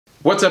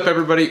What's up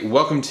everybody?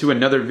 Welcome to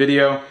another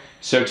video.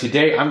 So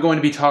today I'm going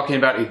to be talking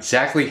about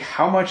exactly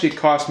how much it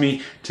cost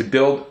me to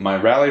build my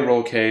rally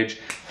roll cage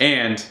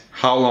and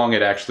how long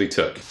it actually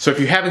took. So if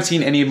you haven't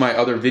seen any of my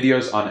other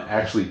videos on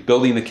actually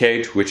building the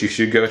cage, which you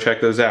should go check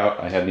those out,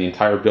 I have the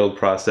entire build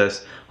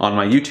process on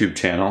my YouTube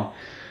channel,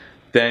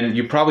 then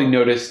you probably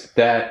noticed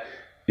that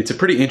it's a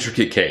pretty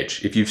intricate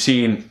cage. If you've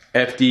seen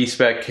FD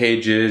spec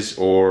cages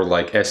or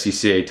like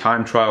SCCA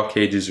time trial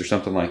cages or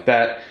something like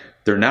that,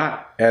 they're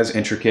not as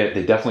intricate.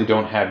 They definitely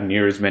don't have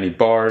near as many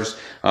bars,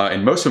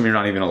 and most of them you're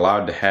not even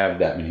allowed to have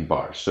that many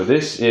bars. So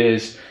this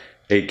is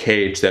a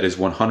cage that is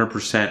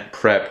 100%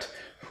 prepped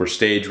for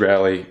stage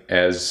rally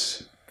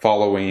as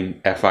following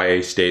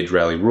FIA stage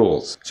rally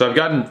rules. So I've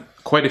gotten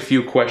quite a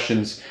few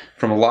questions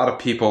from a lot of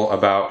people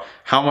about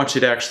how much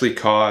it actually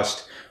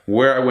cost,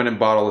 where I went and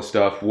bought all the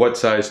stuff, what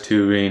size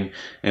tubing,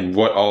 and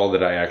what all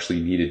that I actually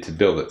needed to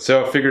build it.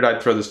 So I figured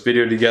I'd throw this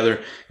video together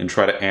and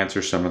try to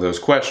answer some of those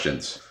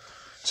questions.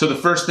 So the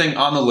first thing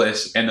on the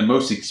list, and the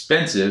most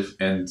expensive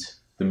and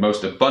the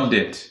most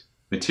abundant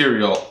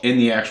material in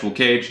the actual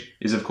cage,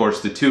 is of course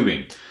the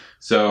tubing.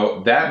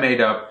 So that made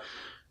up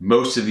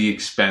most of the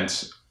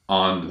expense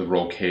on the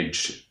roll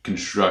cage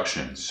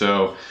construction.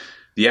 So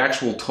the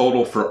actual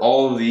total for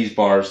all of these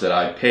bars that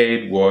I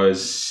paid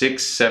was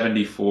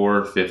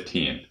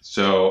 $674.15.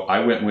 So I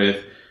went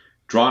with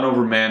drawn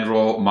over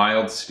mandrel,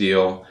 mild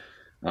steel,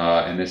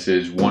 and this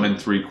is 1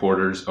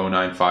 3/4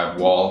 095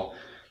 wall.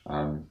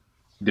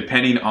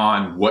 Depending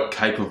on what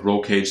type of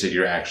roll cage that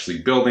you're actually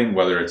building,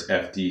 whether it's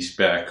FD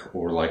spec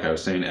or, like I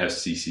was saying,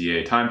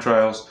 SCCA time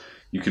trials,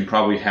 you can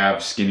probably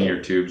have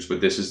skinnier tubes, but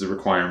this is the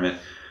requirement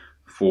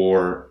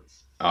for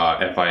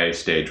FIA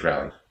stage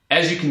rally.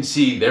 As you can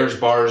see, there's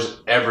bars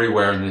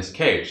everywhere in this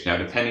cage. Now,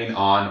 depending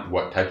on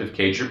what type of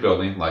cage you're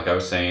building, like I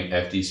was saying,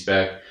 FD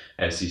spec,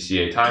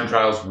 SCCA time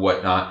trials,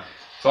 whatnot,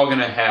 it's all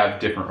gonna have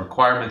different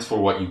requirements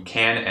for what you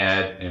can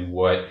add and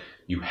what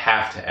you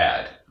have to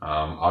add.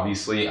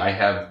 Obviously, I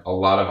have a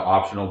lot of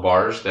optional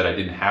bars that I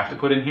didn't have to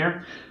put in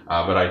here,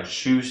 but I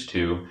choose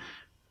to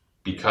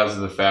because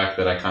of the fact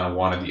that I kind of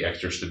wanted the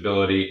extra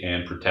stability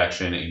and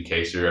protection in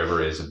case there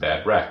ever is a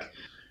bad wreck.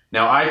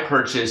 Now, I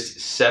purchased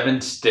 7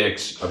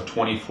 sticks of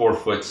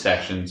 24-foot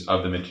sections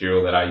of the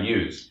material that I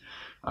used.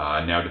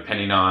 Now,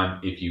 depending on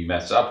if you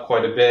mess up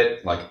quite a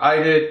bit, like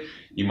I did,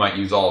 you might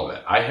use all of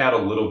it. I had a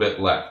little bit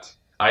left.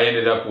 I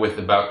ended up with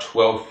about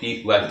 12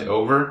 feet left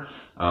over.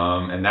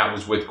 And that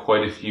was with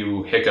quite a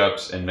few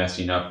hiccups and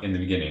messing up in the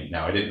beginning.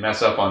 Now, I didn't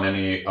mess up on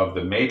any of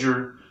the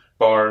major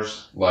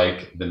bars,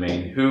 like the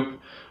main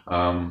hoop,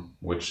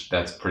 which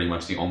that's pretty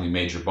much the only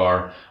major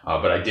bar.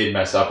 But I did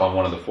mess up on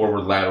one of the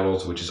forward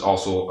laterals, which is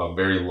also a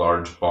very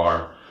large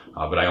bar.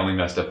 But I only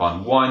messed up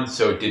on one,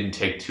 so it didn't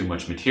take too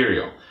much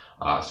material.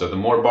 So the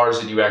more bars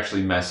that you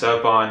actually mess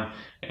up on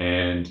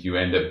and you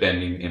end up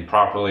bending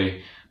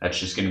improperly, that's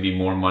just going to be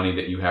more money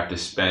that you have to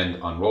spend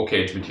on roll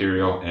cage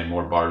material and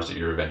more bars that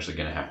you're eventually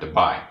going to have to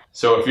buy.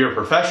 So if you're a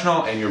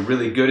professional and you're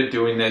really good at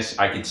doing this,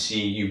 I could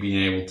see you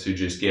being able to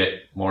just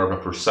get more of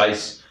a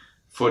precise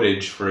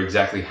footage for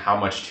exactly how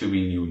much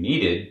tubing you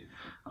needed,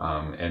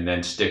 and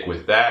then stick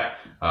with that.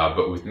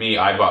 But with me,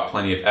 I bought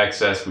plenty of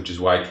excess, which is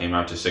why it came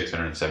out to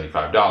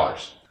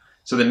 $675.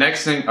 So the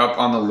next thing up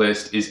on the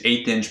list is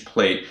 1/8"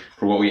 plate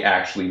for what we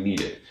actually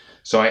needed.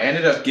 So I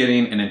ended up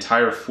getting an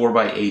entire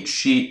 4x8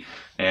 sheet,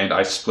 and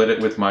I split it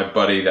with my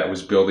buddy that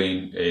was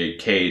building a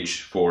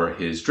cage for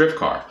his drift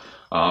car.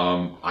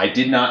 I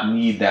did not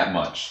need that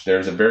much.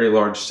 There's a very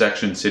large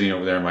section sitting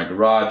over there in my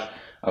garage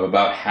of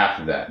about half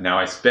of that. Now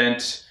I spent,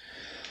 let's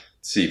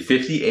see,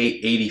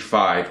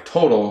 $58.85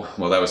 total.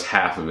 Well, that was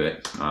half of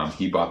it.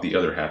 He bought the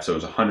other half, so it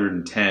was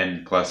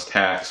 $110 plus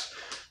tax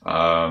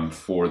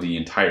for the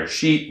entire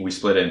sheet. We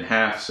split it in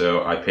half,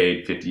 so I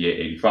paid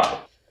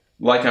 $58.85.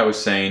 Like I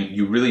was saying,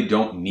 you really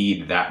don't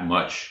need that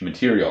much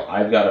material.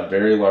 I've got a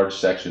very large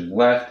section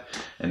left,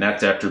 and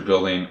that's after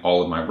building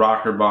all of my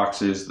rocker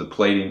boxes, the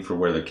plating for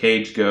where the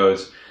cage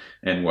goes,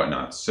 and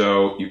whatnot.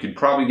 So you could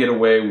probably get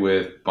away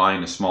with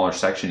buying a smaller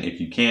section if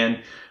you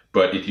can,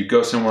 but if you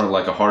go somewhere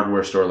like a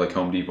hardware store like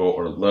Home Depot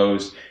or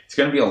Lowe's, it's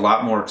gonna be a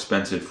lot more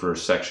expensive for a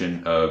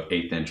section of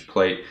 1/8"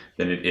 plate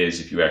than it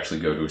is if you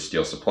actually go to a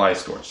steel supply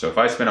store. So if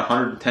I spent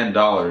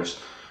 $110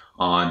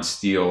 on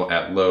steel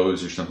at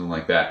Lowe's or something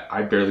like that,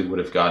 I barely would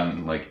have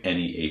gotten like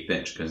any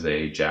 1/8" because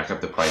they jack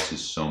up the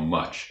prices so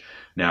much.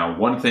 Now,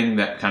 one thing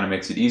that kind of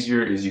makes it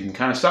easier is you can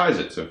kind of size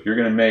it. So if you're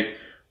going to make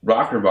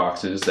rocker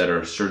boxes that are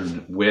a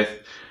certain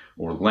width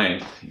or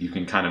length, you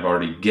can kind of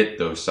already get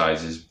those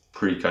sizes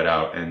pre-cut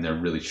out and they're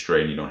really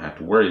straight and you don't have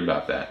to worry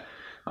about that.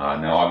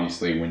 Now,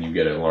 obviously, when you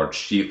get a large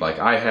sheet like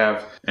I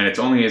have, and it's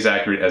only as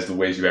accurate as the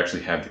ways you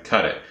actually have to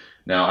cut it.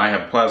 Now, I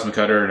have a plasma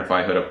cutter, and if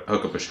I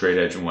hook up a straight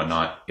edge and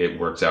whatnot, it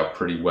works out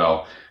pretty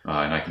well,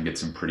 and I can get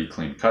some pretty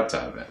clean cuts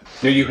out of it.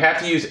 Now, you have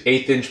to use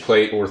 1/8"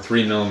 plate or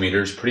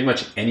 3mm pretty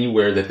much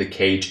anywhere that the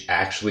cage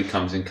actually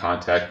comes in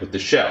contact with the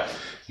shell.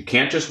 You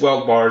can't just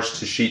weld bars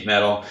to sheet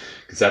metal,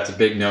 because that's a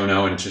big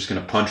no-no, and it's just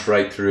going to punch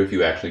right through if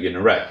you actually get in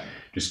a wreck.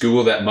 Just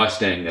Google that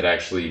Mustang that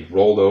actually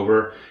rolled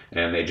over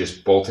and they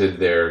just bolted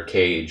their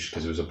cage,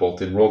 because it was a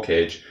bolt-in roll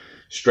cage,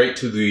 straight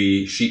to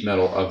the sheet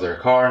metal of their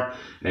car,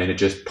 and it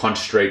just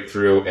punched straight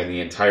through, and the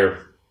entire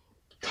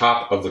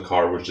top of the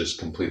car was just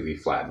completely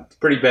flattened.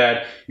 Pretty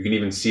bad. You can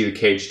even see the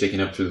cage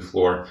sticking up through the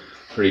floor.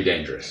 Pretty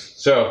dangerous.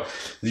 So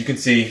as you can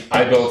see,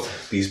 I built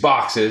these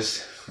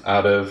boxes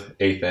out of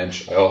 1/8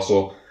 inch. I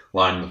also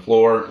lined the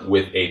floor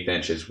with 1/8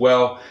 inch as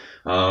well.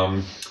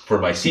 For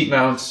my seat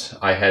mounts,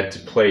 I had to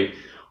plate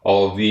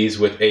all of these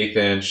with 1/8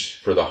 inch.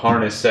 For the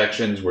harness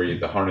sections, where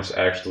the harness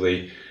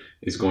actually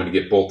is going to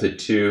get bolted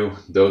to,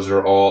 those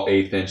are all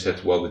 1/8 inch.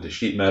 That's welded to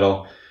sheet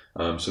metal.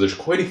 So there's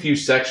quite a few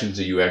sections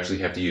that you actually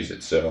have to use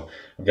it. So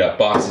I've got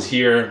boxes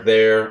here,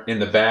 there, in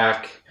the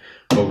back,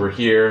 over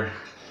here,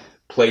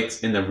 plates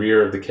in the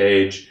rear of the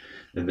cage,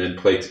 and then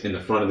plates in the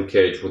front of the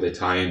cage where they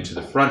tie into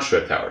the front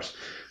strut towers.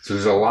 So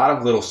there's a lot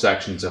of little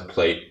sections of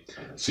plate,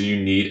 so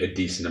you need a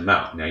decent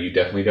amount. Now you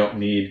definitely don't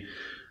need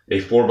a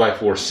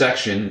 4x4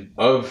 section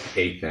of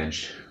 1/8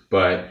 inch,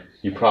 but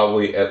you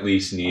probably at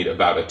least need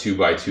about a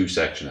 2x2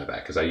 section of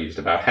that, because I used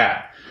about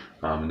half.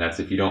 And that's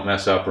if you don't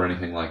mess up or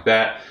anything like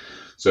that.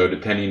 So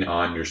depending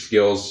on your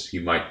skills,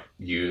 you might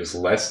use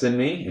less than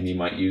me and you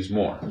might use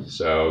more.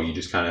 So you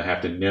just kind of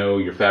have to know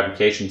your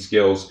fabrication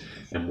skills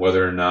and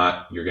whether or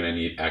not you're going to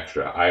need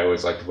extra. I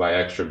always like to buy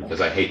extra because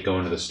I hate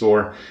going to the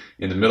store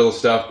in the middle of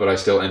stuff, but I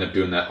still end up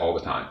doing that all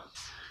the time.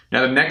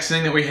 Now the next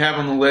thing that we have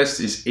on the list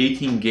is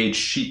 18 gauge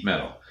sheet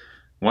metal.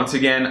 Once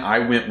again, I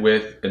went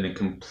with a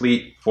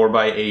complete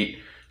 4x8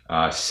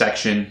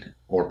 section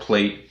or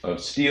plate of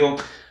steel,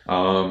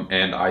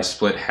 and I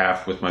split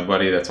half with my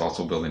buddy that's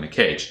also building a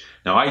cage.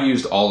 Now I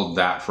used all of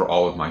that for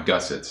all of my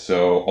gussets.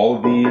 So all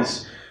of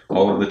these,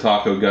 all of the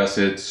taco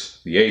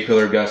gussets, the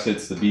A-pillar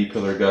gussets, the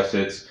B-pillar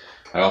gussets.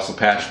 I also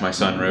patched my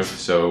sunroof,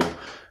 so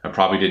I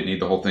probably didn't need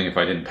the whole thing if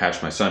I didn't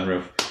patch my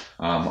sunroof,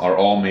 are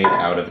all made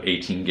out of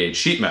 18 gauge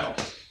sheet metal.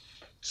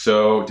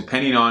 So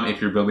depending on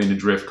if you're building a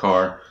drift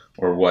car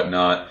or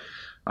whatnot,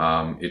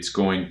 it's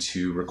going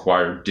to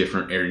require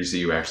different areas that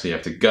you actually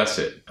have to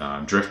gusset.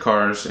 Drift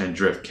cars and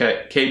drift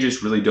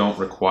cages really don't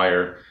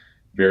require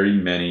very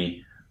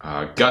many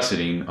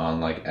gusseting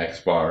on like X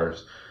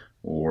bars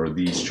or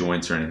these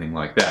joints or anything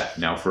like that.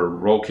 Now for a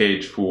roll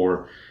cage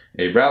for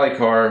a rally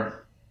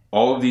car,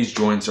 all of these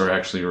joints are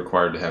actually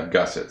required to have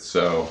gussets.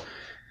 So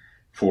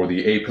for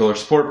the A-pillar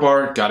support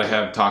bar, got to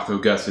have taco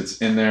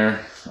gussets in there.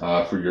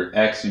 For your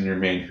X and your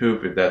main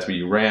hoop, if that's what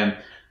you ran,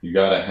 you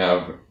got to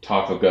have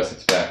taco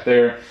gussets back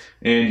there,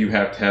 and you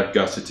have to have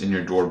gussets in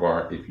your door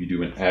bar if you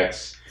do an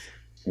X,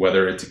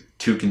 whether it's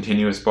 2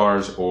 continuous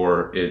bars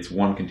or it's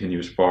 1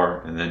 continuous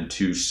bar and then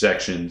 2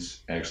 sections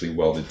actually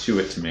welded to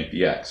it to make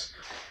the X.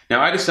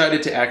 Now I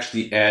decided to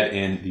actually add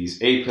in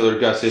these A-pillar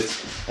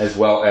gussets as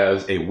well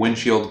as a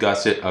windshield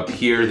gusset up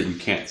here that you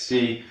can't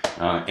see,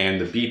 and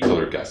the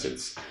B-pillar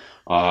gussets.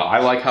 I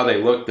like how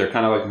they look. They're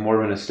kind of like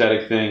more of an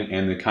aesthetic thing,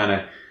 and they kind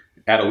of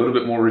add a little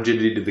bit more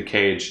rigidity to the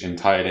cage and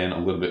tie it in a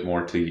little bit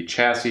more to the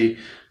chassis.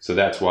 So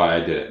that's why I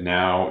did it.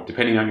 Now,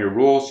 depending on your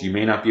rules, you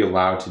may not be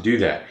allowed to do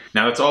that.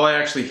 Now, that's all I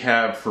actually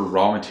have for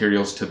raw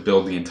materials to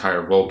build the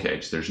entire roll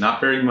cage. There's not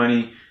very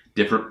many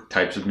different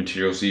types of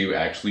materials that you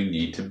actually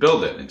need to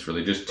build it. It's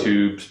really just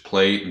tubes,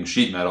 plate, and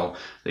sheet metal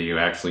that you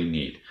actually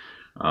need.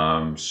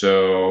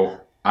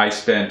 So I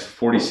spent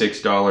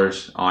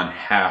 $46 on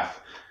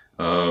half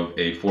of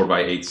a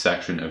 4x8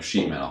 section of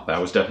sheet metal. That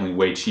was definitely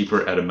way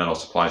cheaper at a metal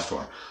supply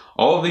store.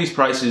 All of these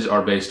prices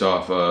are based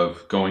off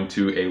of going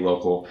to a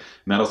local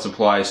metal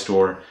supply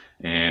store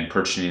and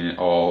purchasing it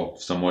all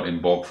somewhat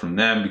in bulk from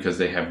them, because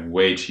they have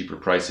way cheaper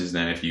prices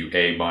than if you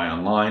buy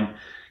online,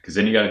 because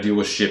then you got to deal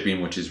with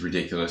shipping, which is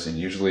ridiculous, and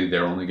usually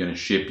they're only going to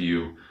ship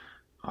you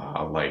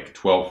like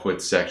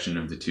 12-foot section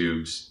of the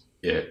tubes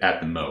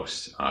at the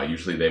most.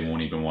 Usually they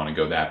won't even want to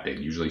go that big.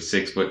 Usually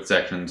 6-foot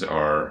sections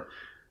are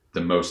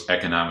the most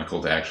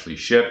economical to actually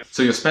ship.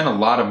 So you'll spend a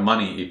lot of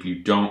money if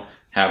you don't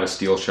have a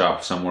steel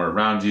shop somewhere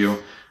around you,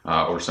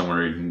 or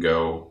somewhere you can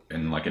go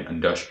in like an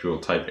industrial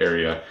type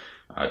area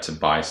to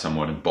buy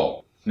somewhat in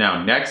bulk.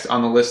 Now, next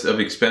on the list of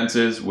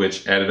expenses,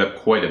 which added up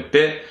quite a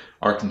bit,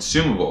 are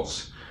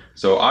consumables.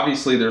 So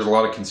obviously there's a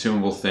lot of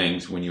consumable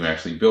things when you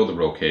actually build a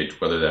roll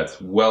cage, whether that's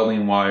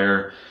welding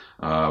wire,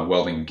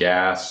 welding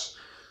gas,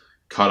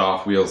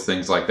 cut-off wheels,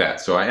 things like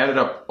that. So I added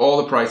up all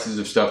the prices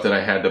of stuff that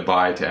I had to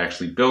buy to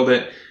actually build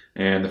it.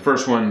 And the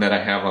first one that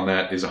I have on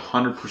that is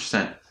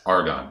 100%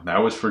 argon.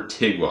 That was for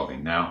TIG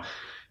welding. Now,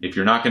 if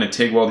you're not going to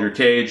TIG weld your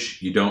cage,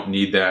 you don't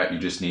need that. You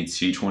just need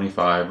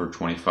C25 or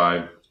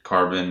 25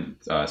 carbon,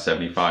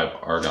 75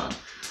 argon.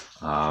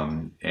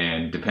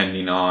 And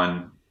depending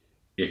on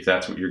if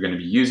that's what you're going to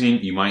be using,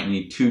 you might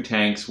need 2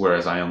 tanks,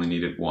 whereas I only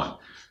needed 1.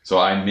 So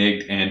I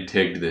MIG'd and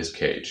TIG'd this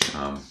cage.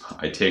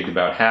 I TIG'd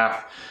about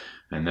half,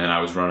 and then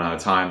I was running out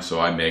of time, so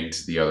I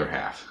MIG'd the other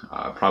half.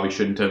 Probably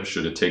should have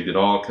TIG'd it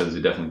all, because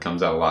it definitely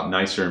comes out a lot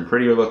nicer and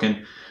prettier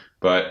looking,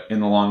 but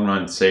in the long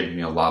run, it saved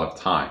me a lot of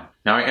time.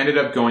 Now I ended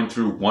up going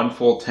through 1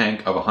 full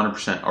tank of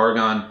 100%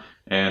 argon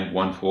and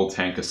 1 full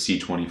tank of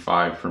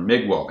C25 for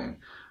MIG welding.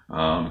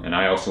 And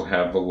I also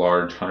have the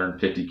large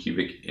 150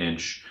 cubic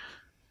inch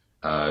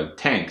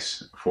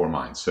tanks for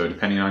mine. So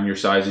depending on your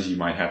sizes, you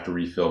might have to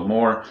refill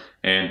more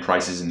and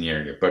prices in the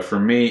area. But for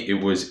me,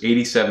 it was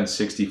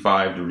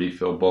 $87.65 to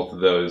refill both of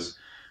those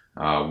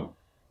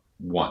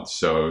once.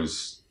 So it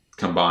was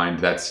combined,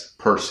 that's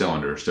per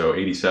cylinder. So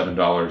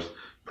 $87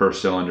 per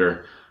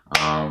cylinder,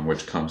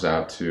 which comes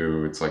out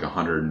to, it's like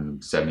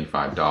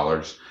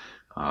 $175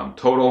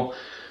 total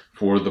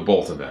for the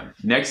both of them.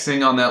 Next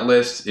thing on that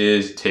list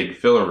is TIG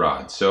filler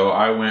rod. So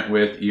I went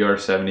with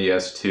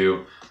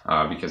ER70S2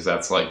 because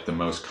that's like the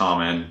most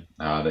common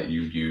that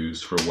you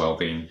use for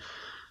welding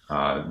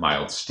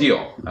mild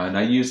steel. And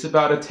I used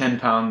about a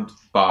 10-pound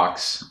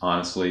box,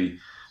 honestly.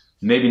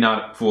 Maybe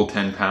not full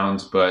 10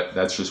 pounds, but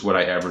that's just what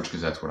I average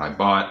because that's what I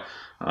bought.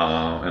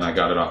 And I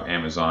got it off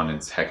Amazon.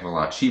 It's a heck of a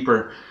lot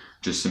cheaper.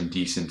 Just some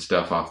decent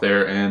stuff off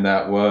there, and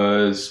that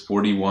was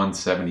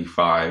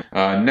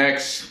 $41.75.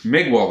 Next,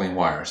 MIG welding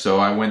wire. So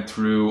I went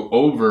through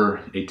over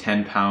a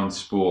 10-pound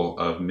spool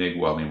of MIG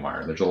welding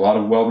wire. There's a lot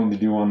of welding to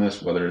do on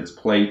this, whether it's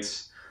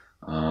plates,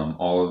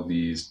 all of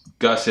these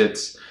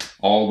gussets,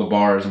 all the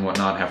bars and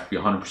whatnot have to be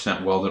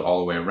 100% welded all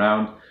the way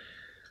around.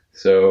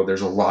 So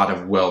there's a lot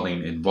of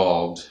welding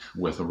involved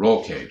with a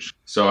roll cage.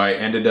 So I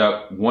ended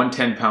up, one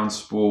 10-pound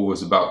spool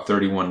was about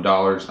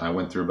 $31. I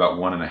went through about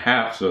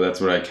 1.5, so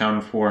that's what I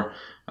accounted for.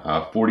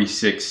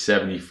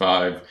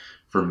 $46.75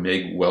 for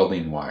MIG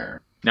welding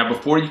wire. Now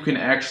before you can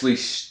actually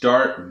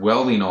start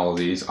welding all of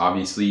these,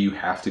 obviously you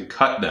have to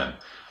cut them.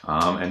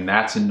 And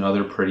that's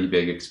another pretty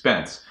big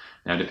expense.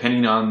 Now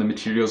depending on the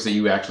materials that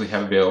you actually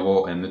have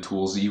available and the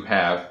tools that you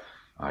have,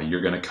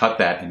 you're going to cut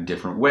that in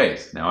different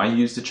ways. Now I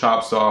use the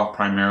chop saw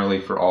primarily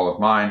for all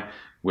of mine,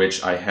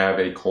 which I have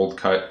a cold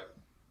cut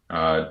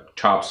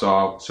chop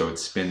saw, so it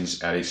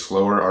spins at a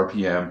slower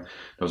RPM.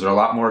 Those are a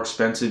lot more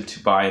expensive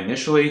to buy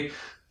initially,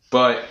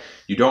 but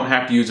you don't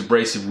have to use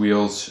abrasive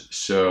wheels,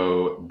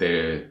 so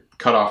the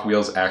cutoff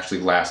wheels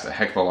actually last a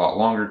heck of a lot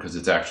longer because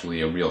it's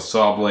actually a real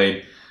saw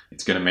blade.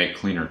 It's going to make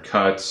cleaner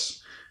cuts.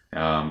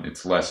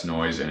 It's less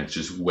noise, and it's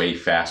just way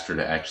faster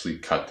to actually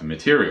cut the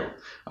material.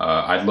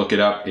 I'd look it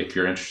up if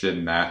you're interested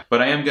in that.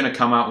 But I am going to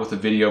come out with a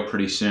video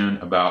pretty soon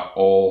about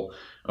all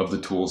of the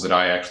tools that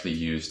I actually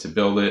use to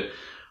build it,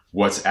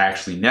 what's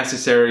actually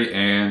necessary,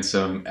 and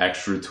some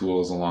extra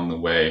tools along the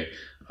way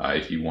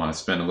if you want to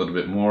spend a little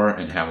bit more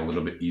and have a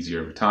little bit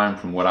easier of a time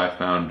from what I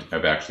found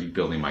of actually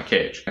building my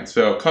cage. And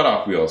so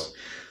cutoff wheels,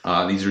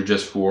 these are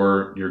just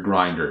for your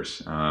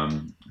grinders.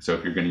 So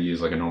if you're going to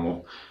use like a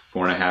normal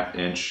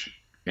 4.5-inch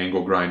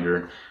angle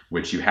grinder,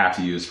 which you have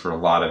to use for a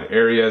lot of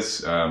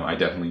areas. I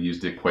definitely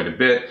used it quite a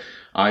bit.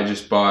 I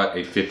just bought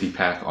a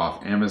 50-pack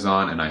off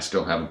Amazon, and I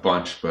still have a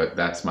bunch, but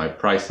that's my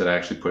price that I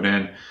actually put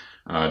in.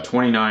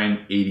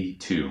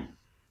 $29.82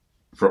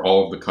 for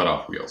all of the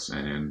cutoff wheels.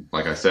 And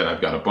like I said,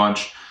 I've got a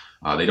bunch.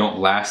 They don't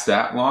last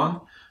that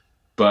long,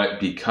 but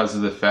because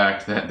of the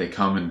fact that they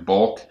come in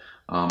bulk,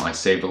 I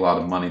saved a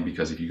lot of money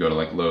because if you go to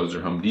like Lowe's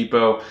or Home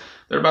Depot,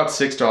 they're about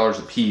 $6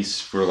 a piece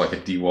for like a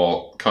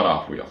DeWalt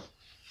cutoff wheel.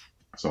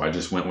 So I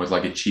just went with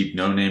like a cheap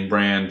no-name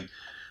brand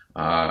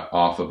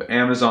off of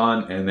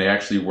Amazon, and they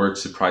actually work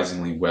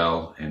surprisingly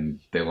well, and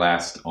they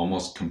last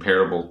almost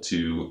comparable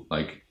to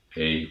like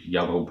a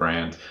yellow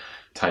brand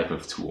type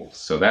of tool.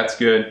 So that's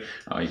good.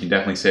 You can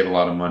definitely save a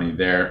lot of money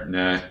there.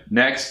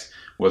 Next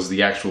was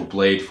the actual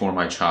blade for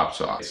my chop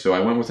saw. So I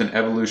went with an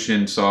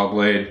Evolution saw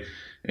blade,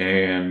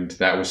 and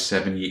that was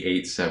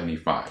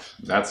 $78.75.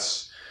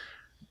 That's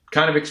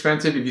kind of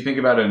expensive if you think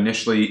about it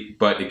initially,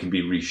 but it can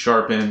be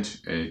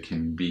resharpened.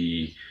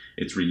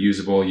 It's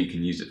reusable. You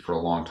can use it for a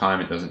long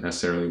time. It doesn't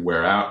necessarily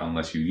wear out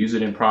unless you use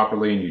it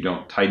improperly and you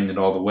don't tighten it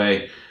all the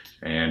way.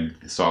 And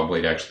the saw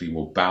blade actually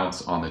will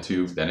bounce on the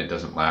tube, then it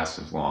doesn't last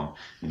as long,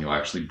 and you'll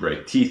actually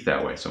break teeth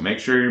that way. So make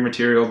sure your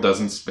material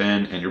doesn't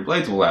spin and your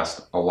blades will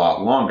last a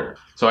lot longer.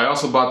 So I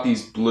also bought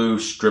these blue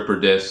stripper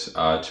discs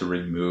to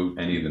remove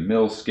any of the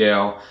mill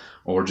scale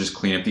or just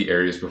clean up the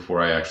areas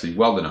before I actually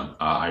welded them.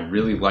 I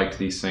really liked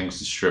these things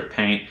to strip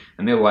paint,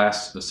 and they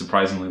last a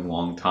surprisingly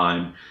long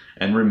time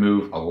and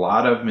remove a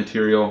lot of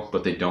material,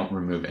 but they don't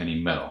remove any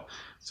metal.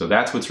 So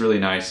that's what's really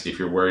nice if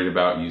you're worried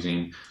about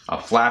using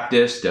a flap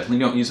disc. Definitely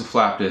don't use a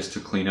flap disc to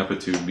clean up a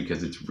tube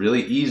because it's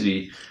really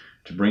easy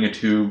to bring a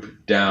tube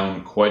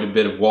down quite a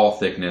bit of wall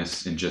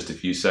thickness in just a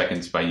few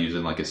seconds by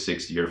using like a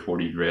 60 or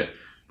 40 grit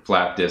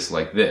flap disc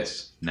like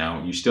this.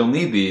 Now you still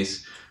need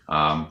these,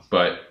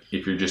 but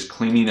if you're just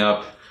cleaning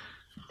up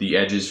the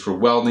edges for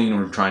welding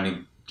or trying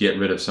to get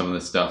rid of some of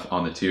the stuff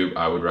on the tube,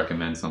 I would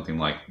recommend something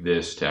like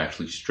this to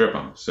actually strip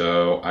them.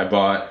 So I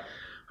bought,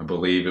 I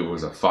believe it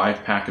was a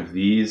 5-pack of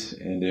these,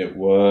 and it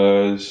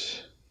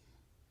was,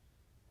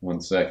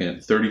 one second,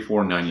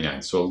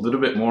 $34.99. So a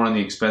little bit more on the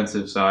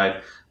expensive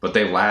side, but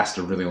they last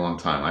a really long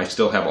time. I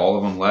still have all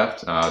of them left.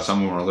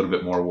 Some of them are a little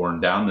bit more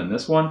worn down than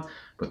this one,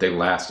 but they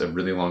last a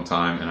really long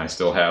time, and I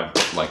still have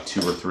like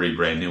 2 or 3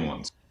 brand new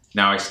ones.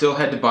 Now I still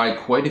had to buy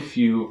quite a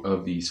few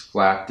of these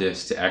flap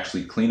discs to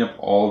actually clean up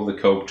all of the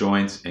coke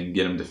joints and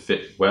get them to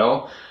fit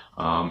well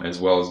as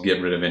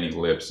get rid of any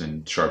lips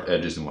and sharp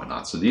edges and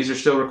whatnot. So these are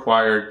still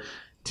required.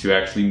 to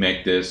actually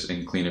make this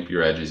and clean up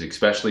your edges,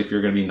 especially if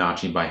you're going to be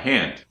notching by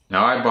hand.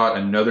 Now I bought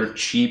another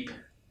cheap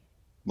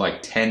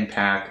like 10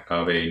 pack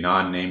of a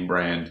non-name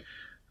brand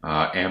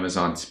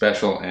Amazon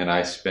special, and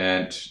I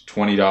spent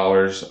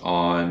 $20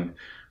 on,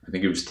 I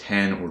think it was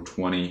 10 or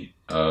 20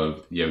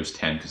 of, yeah, it was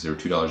 10 because they were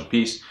 $2 a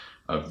piece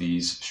of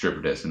these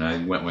stripper discs, and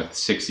I went with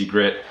 60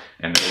 grit,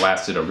 and it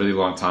lasted a really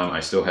long time. I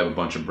still have a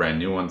bunch of brand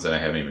new ones that I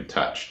haven't even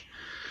touched.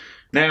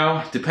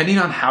 Now, depending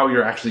on how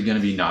you're actually going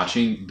to be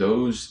notching,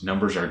 those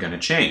numbers are going to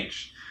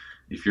change.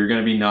 If you're going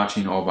to be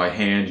notching all by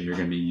hand, you're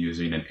going to be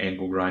using an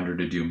angle grinder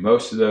to do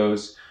most of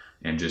those,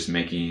 and just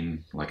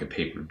making like a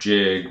paper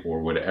jig or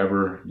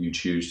whatever you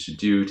choose to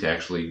do to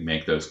actually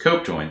make those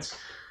cope joints.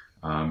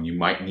 You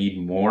might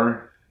need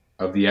more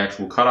of the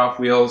actual cutoff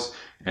wheels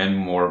and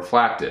more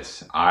flap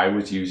discs. I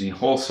was using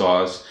hole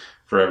saws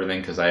for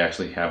everything because I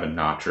actually have a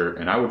notcher,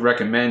 and I would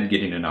recommend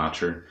getting a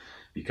notcher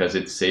because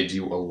it saves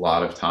you a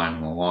lot of time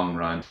in the long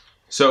run.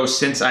 So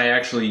since I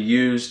actually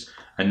used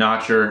a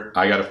notcher,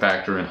 I got to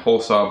factor in hole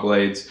saw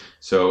blades.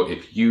 So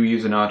if you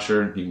use a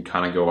notcher, you can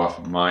kind of go off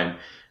of mine.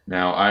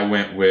 Now I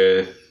went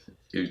with,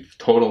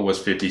 total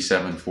was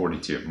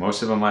 $57.42.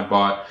 Most of them I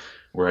bought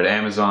were at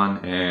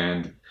Amazon,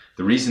 and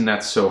the reason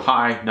that's so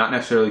high, not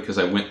necessarily because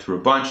I went through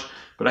a bunch,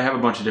 but I have a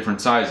bunch of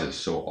different sizes.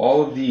 So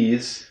all of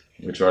these,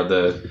 which are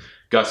the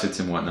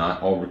gussets and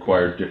whatnot, all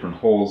require different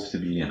holes to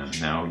be in them.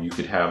 Now you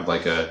could have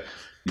like a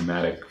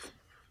pneumatic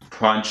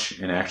punch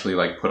and actually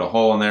like put a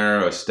hole in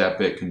there. A step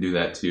bit can do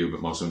that too, but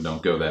most of them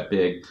don't go that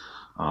big.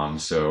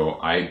 So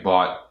I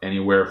bought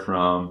anywhere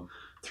from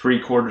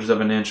 3/4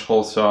 of an inch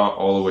hole saw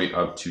all the way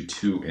up to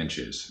 2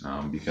 inches,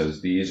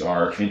 because these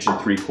are 1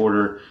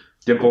 3/4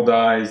 dimple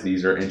dies.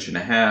 These are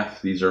 1.5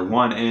 inches. These are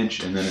 1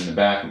 inch, and then in the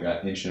back we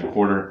got 1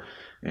 1/4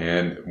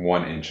 and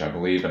 1 inch, I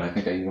believe. And I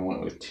think I even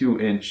went with 2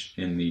 inch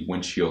in the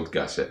windshield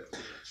gusset.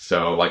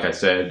 So like I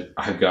said,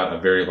 I've got a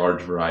very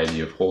large variety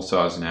of hole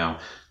saws now,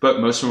 but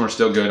most of them are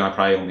still good. I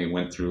probably only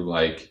went through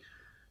like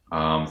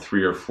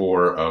 3 or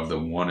 4 of the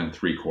 1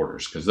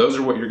 3/4, because those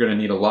are what you're going to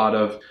need a lot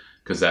of,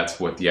 because that's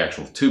what the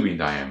actual tubing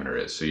diameter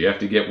is. So you have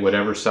to get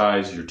whatever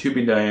size your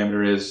tubing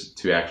diameter is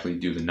to actually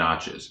do the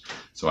notches.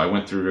 So I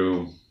went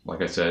through,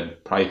 like I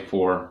said, probably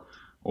 4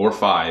 or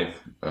 5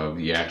 of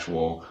the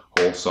actual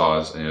hole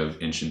saws of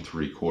 1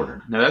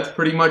 3/4. Now that's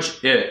pretty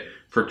much it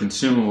for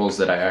consumables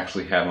that I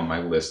actually have on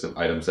my list of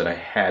items that I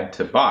had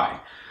to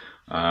buy.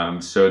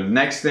 So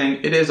next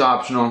thing, it is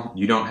optional.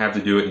 You don't have to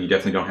do it, and you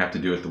definitely don't have to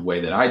do it the way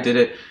that I did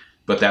it,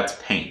 but that's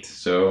paint.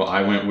 So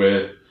I went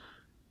with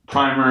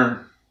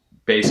primer,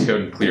 base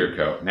coat, and clear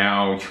coat.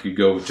 Now you could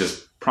go with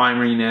just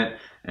priming it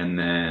and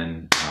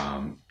then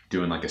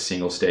doing like a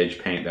single stage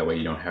paint. That way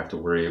you don't have to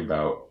worry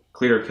about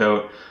clear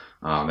coat.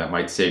 That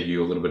might save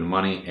you a little bit of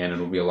money, and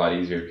it'll be a lot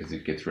easier because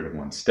it gets rid of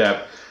one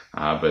step.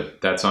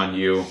 But that's on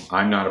you.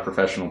 I'm not a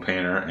professional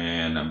painter,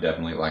 and I'm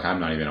definitely like, I'm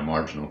not even a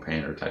marginal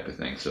painter type of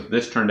thing. So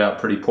this turned out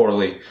pretty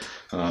poorly.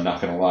 Not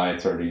gonna lie,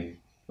 it's already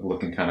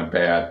looking kind of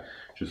bad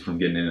just from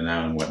getting in and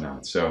out and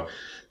whatnot. So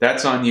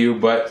that's on you.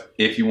 But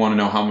if you want to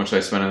know how much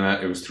I spent on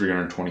that, it was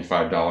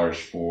 $325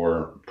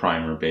 for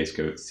primer, base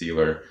coat,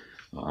 sealer,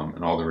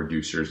 and all the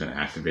reducers and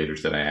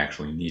activators that I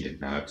actually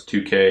needed. Now that's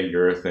 2K,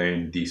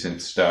 urethane,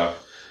 decent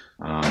stuff.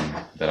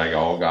 That I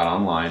all got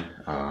online.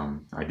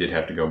 I did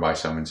have to go buy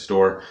some in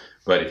store,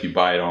 but if you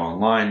buy it all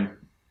online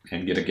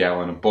and get a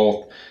gallon of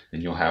both,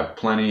 then you'll have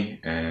plenty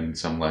and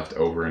some left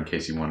over in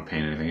case you want to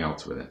paint anything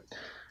else with it.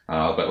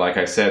 But like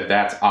I said,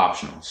 that's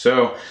optional.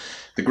 So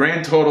the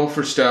grand total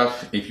for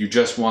stuff, if you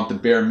just want the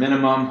bare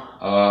minimum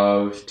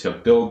to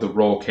build the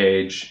roll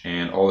cage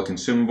and all the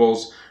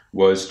consumables,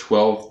 was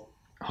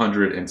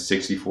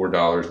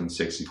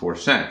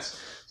 $1,264.64.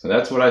 So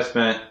that's what I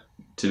spent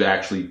to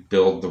actually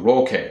build the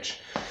roll cage.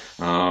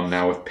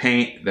 Now with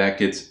paint, that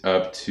gets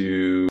up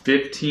to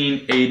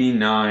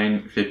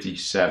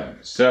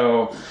 $1,589.57.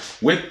 So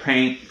with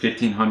paint,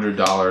 $1,500,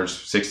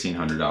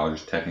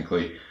 $1,600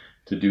 technically,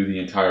 to do the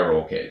entire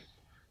roll cage.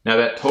 Now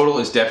that total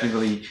is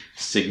definitely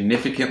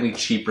significantly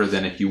cheaper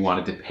than if you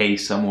wanted to pay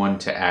someone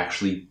to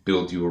actually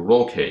build you a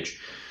roll cage.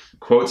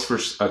 Quotes for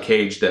a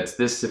cage that's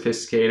this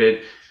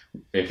sophisticated,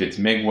 if it's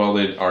MIG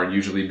welded, are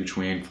usually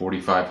between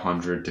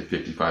 $4,500 to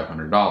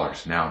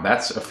 $5,500. Now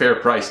that's a fair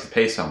price to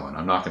pay someone,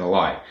 I'm not gonna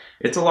lie.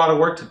 It's a lot of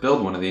work to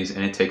build one of these,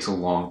 and it takes a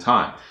long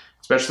time,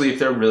 especially if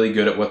they're really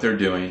good at what they're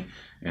doing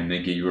and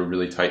they get you a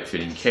really tight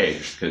fitting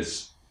cage,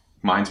 because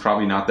mine's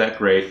probably not that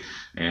great,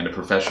 and a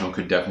professional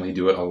could definitely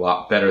do it a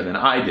lot better than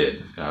I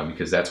did,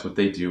 because that's what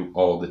they do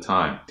all the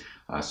time.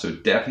 So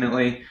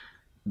definitely,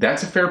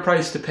 that's a fair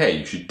price to pay.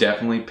 You should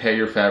definitely pay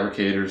your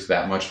fabricators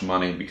that much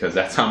money, because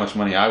that's how much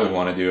money I would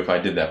want to do if I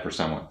did that for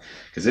someone,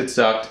 because it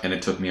sucked and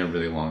it took me a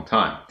really long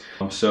time.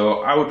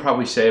 So I would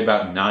probably say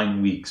about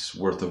 9 weeks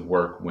worth of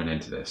work went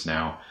into this.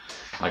 Now,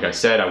 like I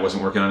said, I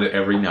wasn't working on it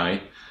every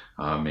night,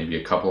 maybe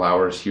a couple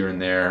hours here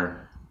and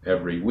there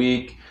every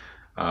week,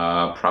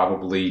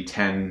 probably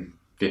 10,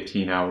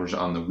 15 hours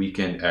on the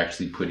weekend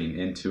actually putting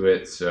into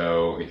it.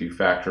 So if you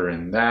factor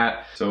in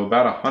that, so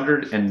about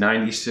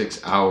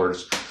 196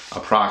 hours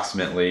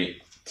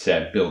approximately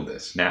said, build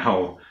this.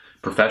 Now,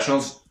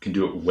 professionals can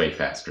do it way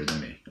faster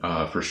than me,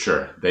 for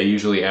sure. They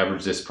usually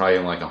average this probably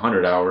in like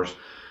 100 hours.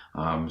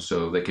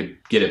 So they could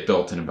get it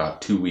built in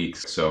about 2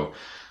 weeks. So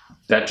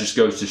that just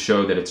goes to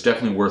show that it's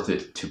definitely worth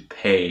it to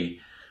pay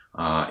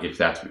if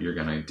that's what you're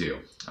gonna do.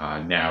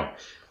 Now,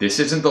 this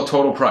isn't the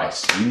total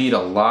price. You need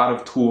a lot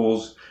of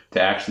tools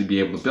to actually be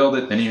able to build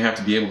it. Then you have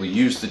to be able to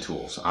use the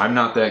tools. I'm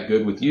not that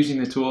good with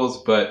using the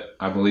tools, but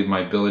I believe my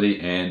ability,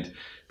 and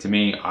to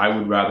me, I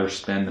would rather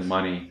spend the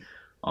money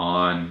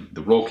on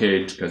the roll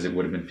cage, because it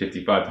would have been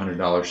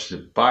 $5,500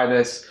 to buy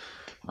this,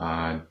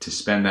 to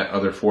spend that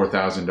other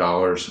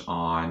 $4,000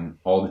 on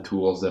all the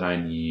tools that I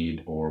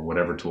need, or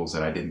whatever tools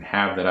that I didn't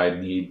have that I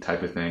need,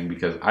 type of thing,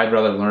 because I'd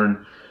rather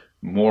learn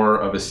more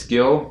of a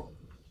skill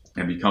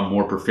and become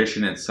more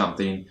proficient at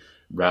something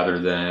rather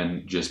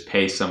than just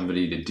pay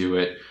somebody to do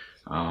it,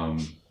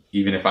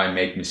 even if I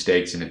make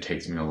mistakes and it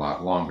takes me a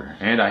lot longer.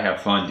 And I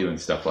have fun doing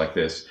stuff like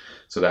this,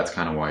 so that's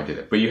kind of why I did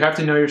it. But you have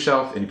to know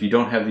yourself, and if you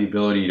don't have the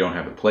ability, you don't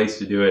have a place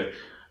to do it,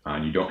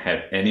 you don't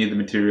have any of the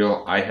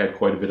material. I had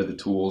quite a bit of the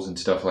tools and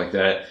stuff like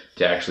that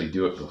to actually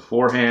do it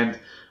beforehand,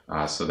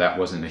 so that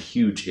wasn't a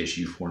huge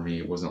issue for me.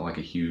 It wasn't like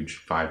a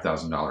huge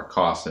 $5,000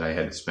 cost that I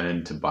had to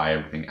spend to buy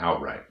everything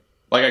outright.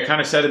 Like I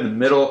kind of said in the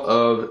middle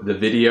of the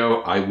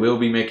video, I will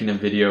be making a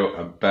video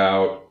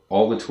about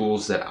all the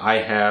tools that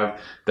I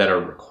have that are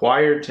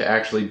required to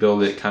actually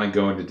build it, kind of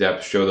go into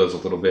depth, show those a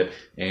little bit,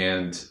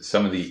 and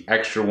some of the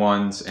extra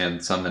ones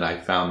and some that I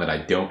found that I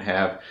don't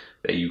have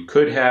that you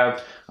could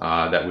have,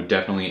 that would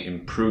definitely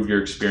improve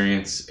your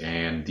experience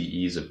and the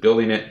ease of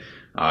building it,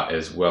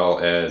 as well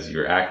as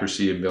your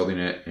accuracy in building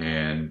it,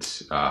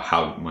 and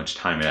how much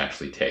time it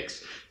actually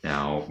takes.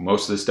 Now,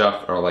 most of the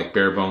stuff are like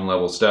bare bone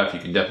level stuff. You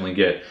can definitely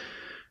get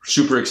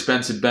super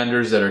expensive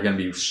benders that are going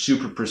to be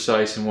super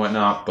precise and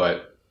whatnot,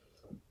 but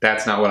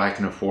that's not what I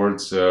can afford.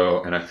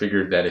 So, and I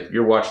figured that if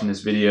you're watching this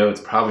video, it's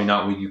probably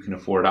not what you can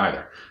afford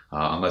either,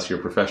 unless you're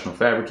a professional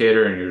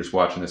fabricator and you're just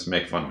watching this to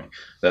make fun of me.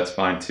 That's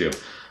fine too.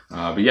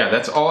 But yeah,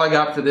 that's all I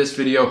got for this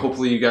video.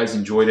 Hopefully you guys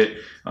enjoyed it,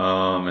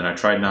 and I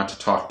tried not to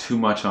talk too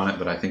much on it,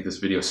 but I think this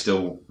video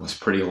still was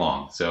pretty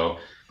long. So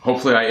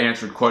hopefully I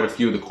answered quite a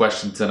few of the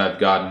questions that I've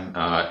gotten,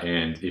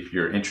 and if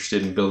you're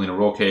interested in building a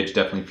roll cage,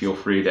 definitely feel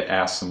free to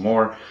ask some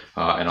more,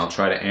 and I'll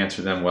try to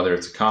answer them, whether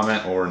it's a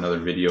comment or another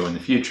video in the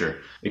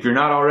future. If you're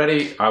not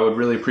already, I would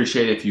really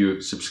appreciate it if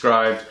you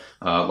subscribed,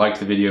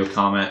 liked the video,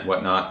 comment,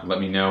 whatnot, let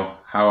me know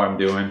how I'm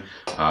doing,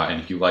 and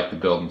if you like the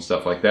build and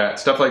stuff like that.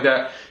 Stuff like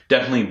that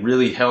definitely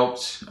really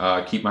helps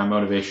keep my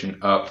motivation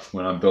up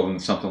when I'm building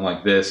something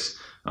like this.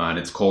 And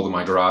it's cold in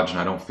my garage and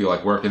I don't feel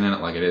like working in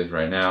it like it is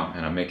right now,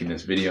 and I'm making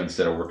this video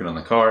instead of working on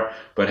the car.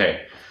 But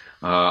hey,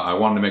 I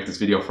wanted to make this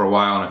video for a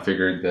while, and I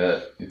figured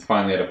that it's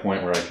finally at a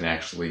point where I can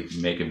actually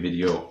make a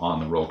video on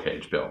the roll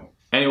cage build.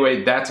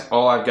 Anyway, that's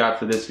all I've got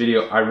for this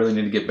video. I really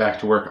need to get back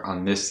to work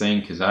on this thing,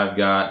 because I've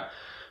got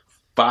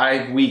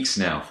 5 weeks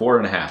now,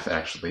 4.5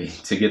 actually,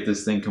 to get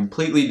this thing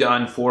completely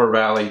done for a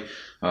rally.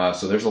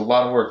 So there's a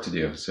lot of work to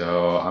do.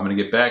 So I'm gonna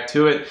get back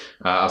to it.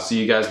 I'll see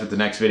you guys with the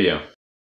next video.